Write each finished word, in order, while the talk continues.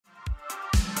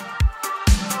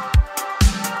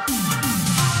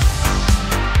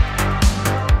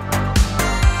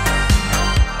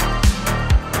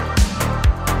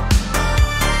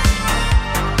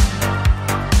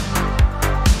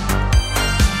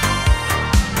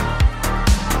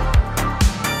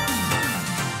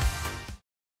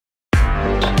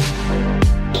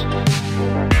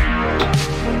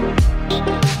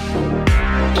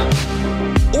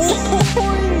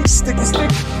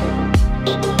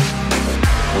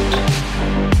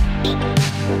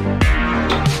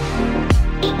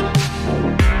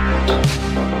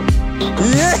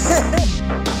Yeah!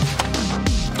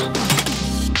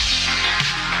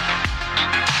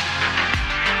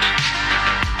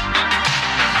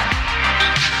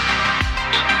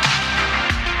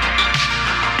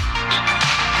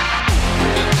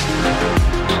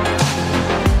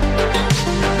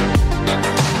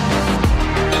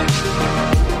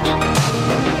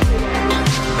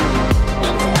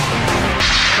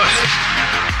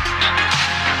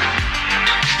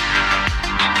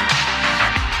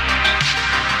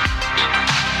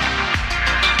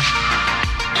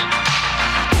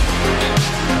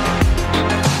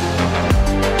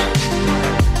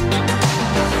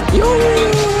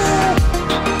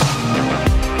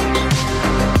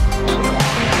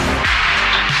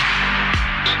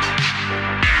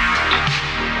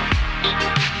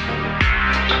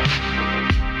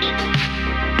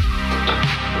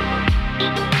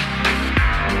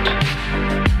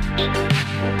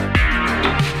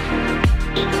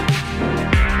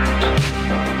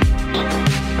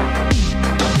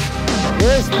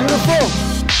 Yes, beautiful.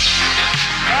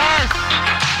 Nice.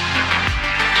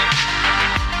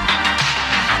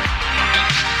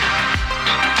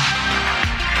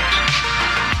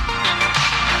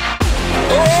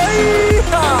 Oh,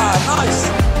 yeah. Nice.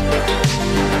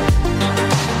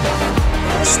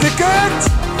 Stick it.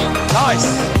 Nice.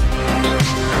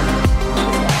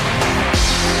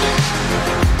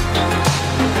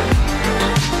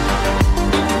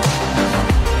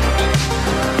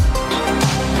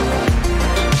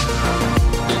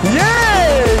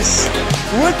 Yes!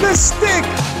 With the stick!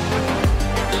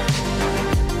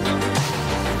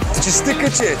 Did you stick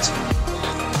it yet?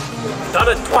 Done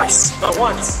it twice, not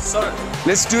once. So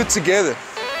let's do it together.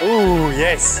 Ooh,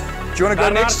 yes. Do you want to go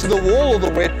next to the wall or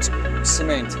the wet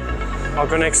cement? I'll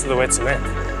go next to the wet cement.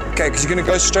 Okay, because you're going to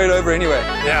go straight over anyway.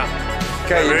 Yeah.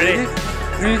 Okay, you ready?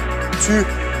 3, 2,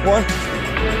 1.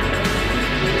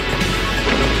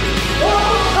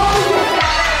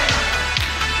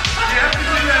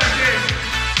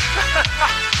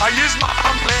 I used my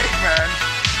arm leg, man.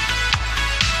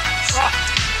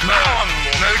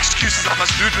 No excuses, I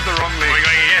must do it with the wrong leg. Are we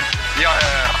going again? Yeah.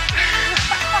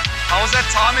 How was that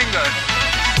timing though?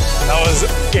 That was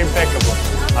impeccable.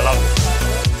 I love it.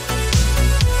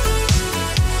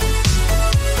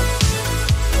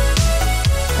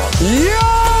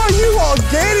 Yeah, you are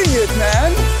getting it,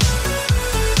 man.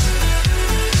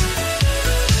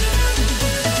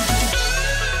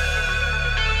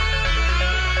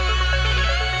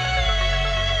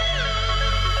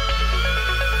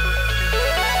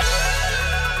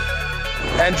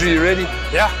 Andrew, you ready?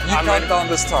 Yeah, you count down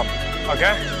this time.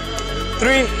 Okay.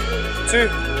 3, 2,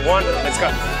 1, let's go.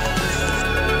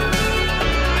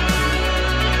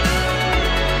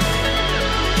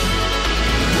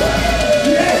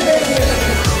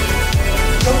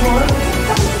 Come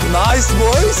on. Nice,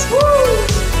 boys. Woo!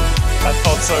 That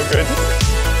felt so good.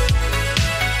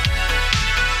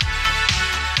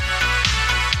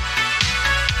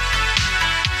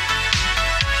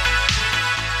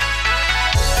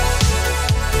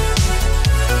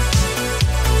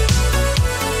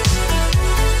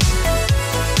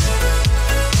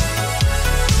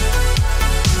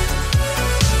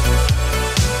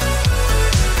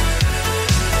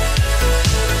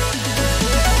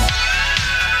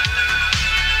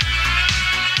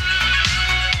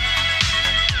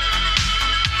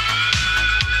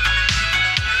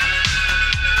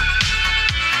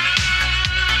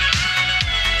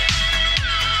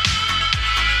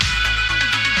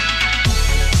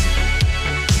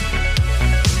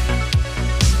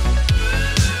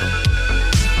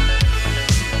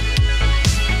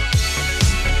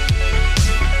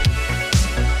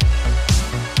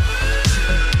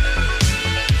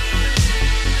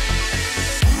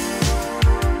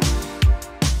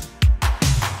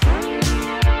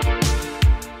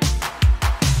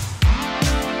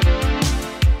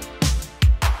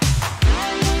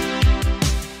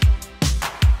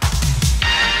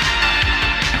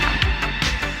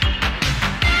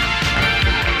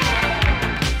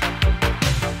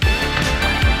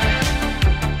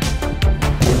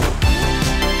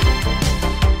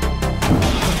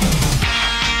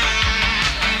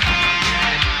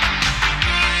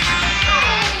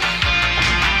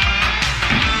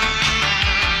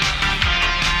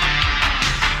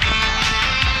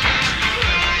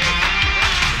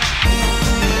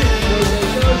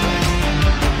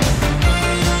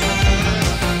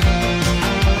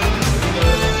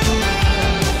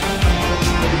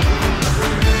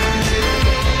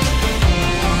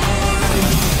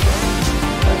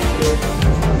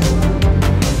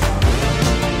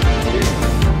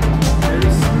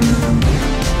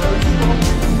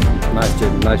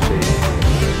 Nice shake.